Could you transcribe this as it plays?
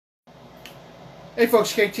Hey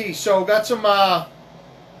folks, KT. So got some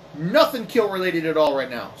nothing kilt related at all right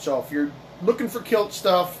now. So if you're looking for kilt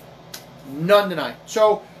stuff, none tonight.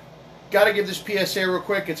 So got to give this PSA real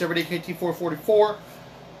quick. It's everyday KT 444.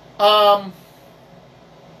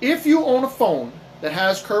 If you own a phone that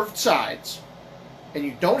has curved sides and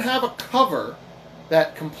you don't have a cover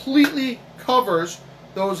that completely covers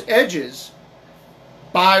those edges,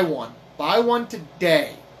 buy one. Buy one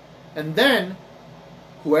today. And then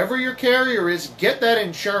whoever your carrier is, get that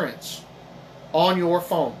insurance on your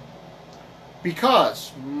phone.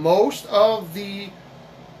 Because most of the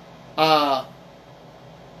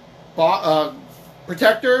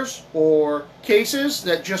protectors or cases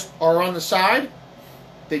that just are on the side,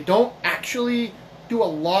 they don't actually do a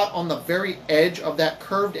lot on the very edge of that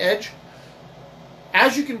curved edge.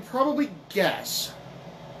 As you can probably guess,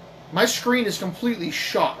 my screen is completely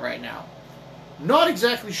shot right now. Not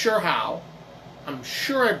exactly sure how. I'm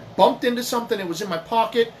sure I bumped into something. It was in my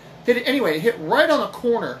pocket. Hit it anyway. It hit right on the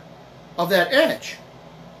corner of that edge.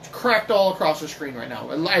 It's cracked all across the screen right now.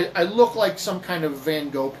 I look like some kind of Van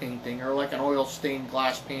Gogh painting or like an oil stained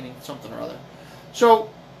glass painting, something or other. So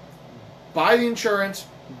buy the insurance.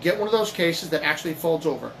 Get one of those cases that actually folds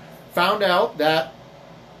over. Found out that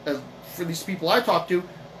for these people I talked to,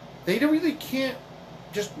 they really can't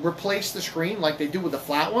just replace the screen like they do with the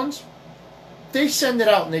flat ones. They send it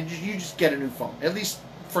out and you just get a new phone, at least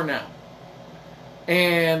for now.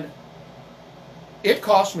 And it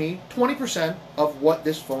cost me 20% of what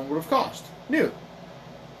this phone would have cost, new.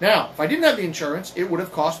 Now, if I didn't have the insurance, it would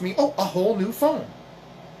have cost me, a whole new phone.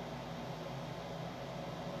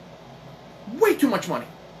 Way too much money.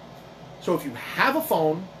 So if you have a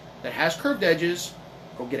phone that has curved edges,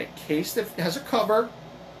 go get a case that has a cover,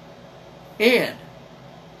 and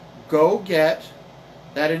go get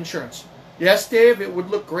that insurance. Yes, Dave, it would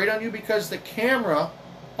look great on you because the camera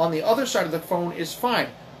on the other side of the phone is fine.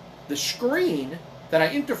 The screen that I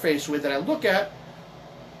interface with, that I look at,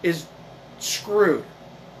 is screwed.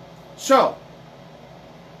 So,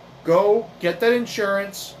 go get that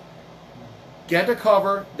insurance, get a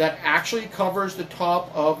cover that actually covers the top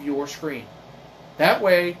of your screen. That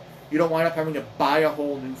way, you don't wind up having to buy a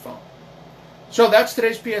whole new phone. So that's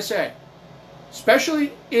today's PSA.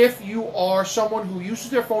 Especially if you are someone who uses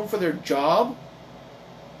their phone for their job,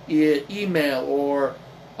 email or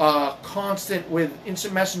constant with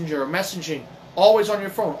instant messenger or messaging, always on your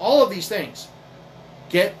phone, all of these things.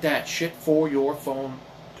 Get that shit for your phone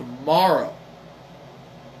tomorrow.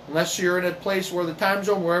 Unless you're in a place where the time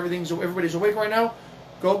zone where everybody's awake right now,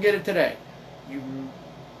 go get it today.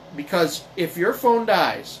 Because if your phone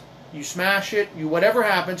dies, you smash it, whatever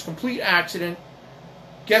happens, complete accident,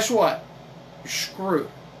 guess what? You're screwed.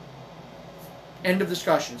 End of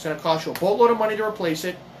discussion. It's going to cost you a boatload of money to replace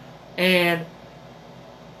it. And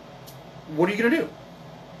what are you going to do?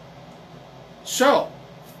 So,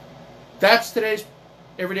 that's today's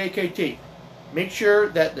Everyday KT. Make sure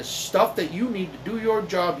that the stuff that you need to do your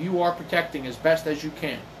job, you are protecting as best as you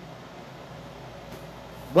can.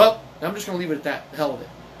 Well, I'm just going to leave it at that. The hell with it.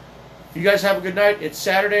 You guys have a good night. It's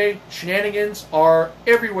Saturday. Shenanigans are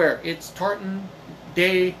everywhere. It's tartan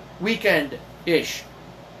day weekend-ish.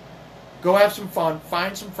 Go have some fun.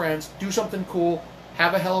 Find some friends. Do something cool.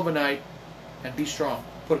 Have a hell of a night. And be strong.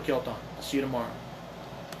 Put a kilt on. I'll see you tomorrow.